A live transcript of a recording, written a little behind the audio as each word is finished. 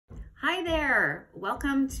Hi there,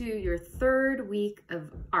 welcome to your third week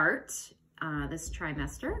of art this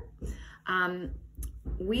trimester.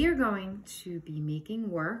 We are going to be making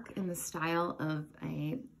work in the style of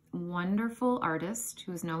a wonderful artist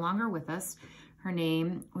who is no longer with us. Her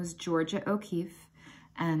name was Georgia O'Keeffe,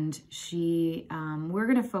 and we're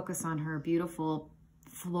going to focus on her beautiful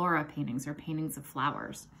flora paintings, or paintings of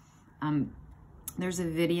flowers. There's a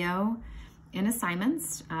video in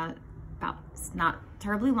assignments, it's not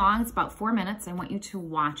terribly long, it's about 4 minutes. I want you to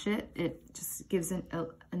watch it. It just gives a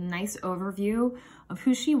nice overview of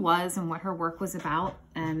who she was and what her work was about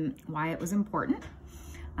and why it was important.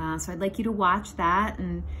 So I'd like you to watch that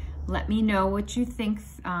and let me know what you think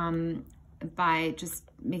by just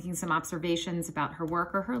making some observations about her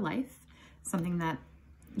work or her life, something that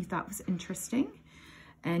you thought was interesting.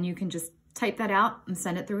 And you can just type that out and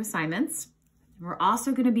send it through assignments. We're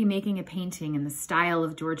also going to be making a painting in the style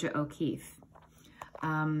of Georgia O'Keeffe. Get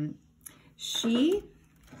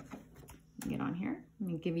on here, let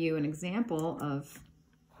me give you an example of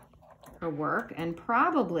her work. And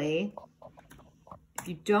probably, if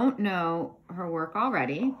you don't know her work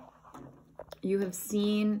already, you have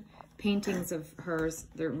seen paintings of hers.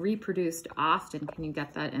 They're reproduced often. Can you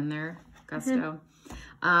get that in there, Gusto?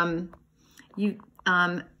 They're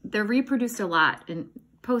reproduced a lot in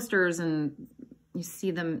posters, and you see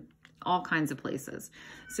them all kinds of places.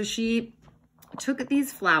 So she took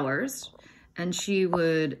these flowers and she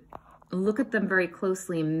would look at them very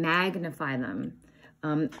closely, magnify them,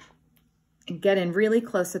 and get in really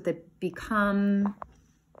close so that they become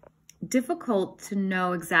difficult to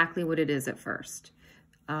know exactly what it is at first.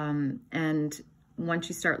 And once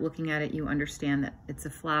you start looking at it, you understand that it's a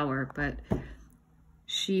flower, but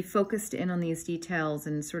she focused in on these details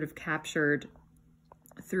and sort of captured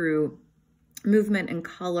through movement and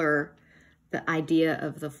color the idea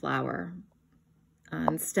of the flower,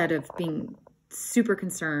 instead of being super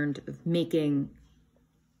concerned of making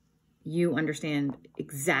you understand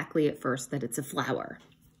exactly at first that it's a flower.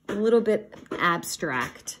 A little bit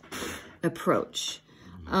abstract approach.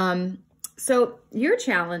 So your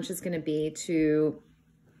challenge is going to be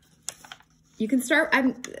you can start,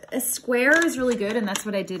 a square is really good, and that's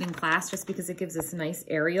what I did in class just because it gives us a nice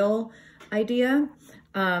aerial idea.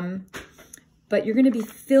 But you're going to be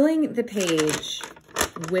filling the page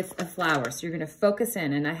with a flower. So you're going to focus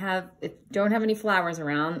in, and don't have any flowers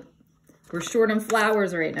around. We're short on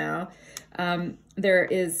flowers right now. There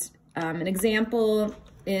is an example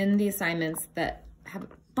in the assignments that have a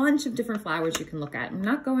bunch of different flowers you can look at. I'm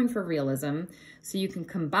not going for realism, so you can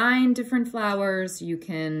combine different flowers. You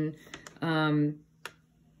can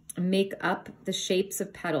make up the shapes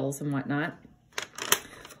of petals and whatnot.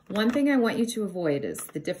 One thing I want you to avoid is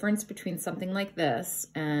the difference between something like this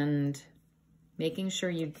and making sure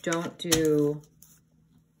you don't do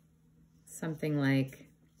something like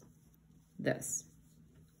this.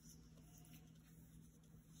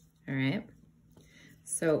 All right.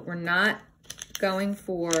 So we're not going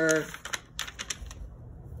for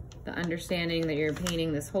the understanding that you're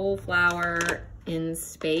painting this whole flower in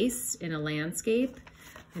space, in a landscape.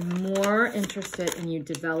 I'm more interested in you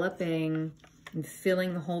developing and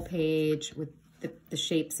filling the whole page with the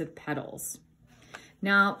shapes of petals.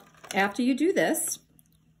 Now, after you do this,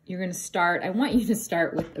 you're going to start, I want you to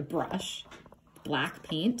start with a brush, black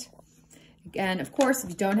paint. Again, of course,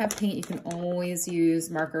 if you don't have paint, you can always use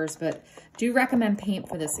markers, but do recommend paint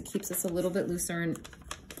for this. It keeps us a little bit looser, and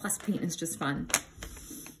plus paint is just fun.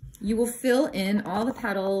 You will fill in all the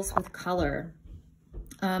petals with color.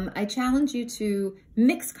 I challenge you to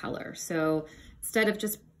mix color. So instead of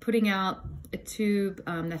just putting out a tube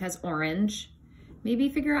that has orange, maybe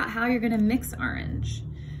figure out how you're going to mix orange.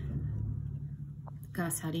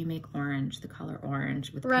 Gus, how do you make orange, the color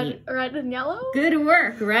orange with paint? Red and yellow? Good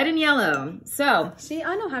work, red and yellow. So, see,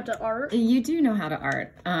 I know how to art. You do know how to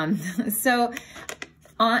art.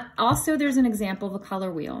 Also there's an example of a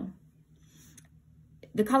color wheel.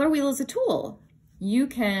 The color wheel is a tool. You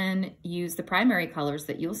can use the primary colors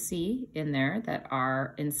that you'll see in there that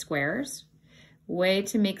are in squares. Way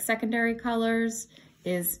to make secondary colors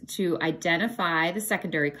is to identify the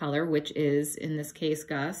secondary color, which is, in this case,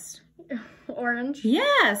 Gus, orange.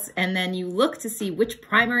 Yes, and then you look to see which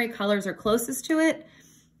primary colors are closest to it,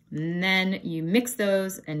 and then you mix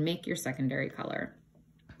those and make your secondary color.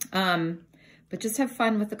 But just have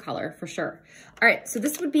fun with the color for sure. All right, so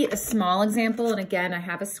this would be a small example, and again, I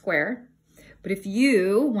have a square. But if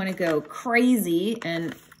you want to go crazy,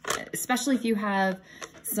 and especially if you have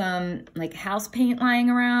some like house paint lying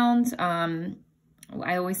around,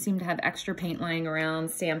 I always seem to have extra paint lying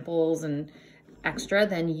around, samples and extra,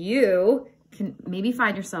 then you can maybe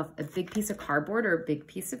find yourself a big piece of cardboard or a big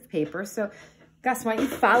piece of paper. So Gus, why don't you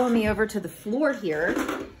follow me over to the floor here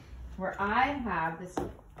where I have this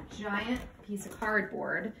giant piece of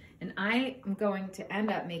cardboard, and I am going to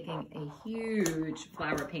end up making a huge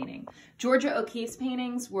flower painting. Georgia O'Keeffe's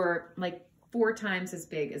paintings were like 4 times as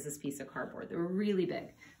big as this piece of cardboard. They were really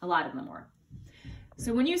big. A lot of them were.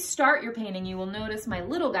 So when you start your painting, you will notice my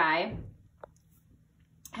little guy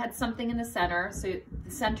had something in the center. So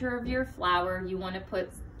the center of your flower, you want to put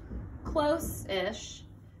close-ish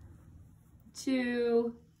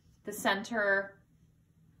to the center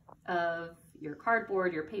of your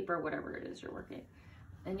cardboard, your paper, whatever it is you're working.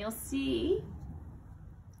 And you'll see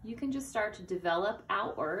you can just start to develop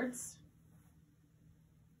outwards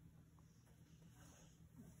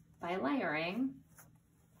by layering.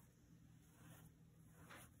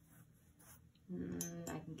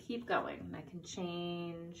 I can keep going. I can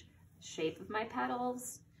change the shape of my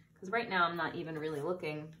petals, because right now I'm not even really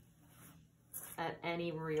looking at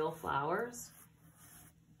any real flowers.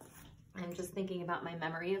 I'm just thinking about my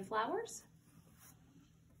memory of flowers.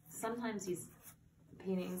 Sometimes these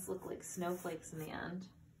paintings look like snowflakes in the end.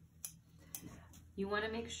 You want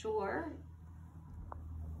to make sure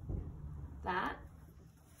that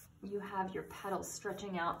you have your petals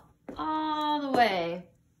stretching out all the way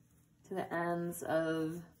to the ends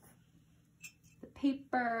of the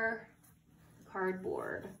paper,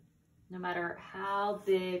 cardboard, no matter how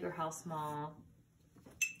big or how small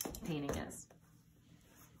the painting is.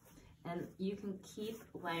 And you can keep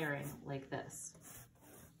layering like this.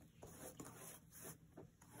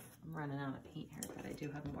 I'm running out of paint here, but I do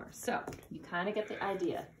have more. So you kind of get the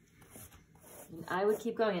idea. And I would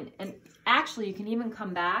keep going. And actually, you can even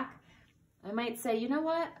come back. I might say, you know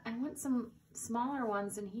what? I want some smaller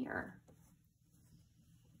ones in here.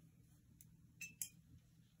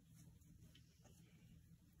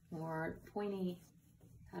 Or pointy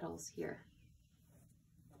petals here.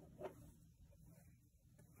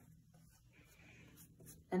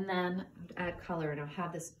 And then add color, and I'll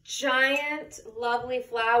have this giant, lovely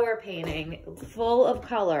flower painting full of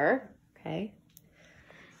color, okay?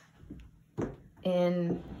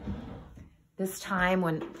 In this time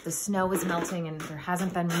when the snow is melting and there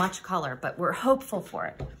hasn't been much color, but we're hopeful for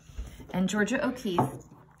it. And Georgia O'Keeffe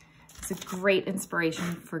is a great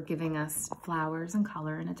inspiration for giving us flowers and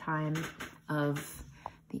color in a time of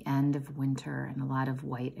the end of winter and a lot of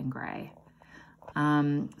white and gray.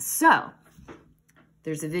 So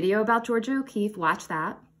there's a video about Georgia O'Keeffe, watch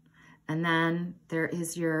that. And then there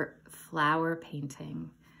is your flower painting.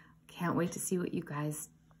 Can't wait to see what you guys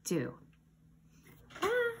do.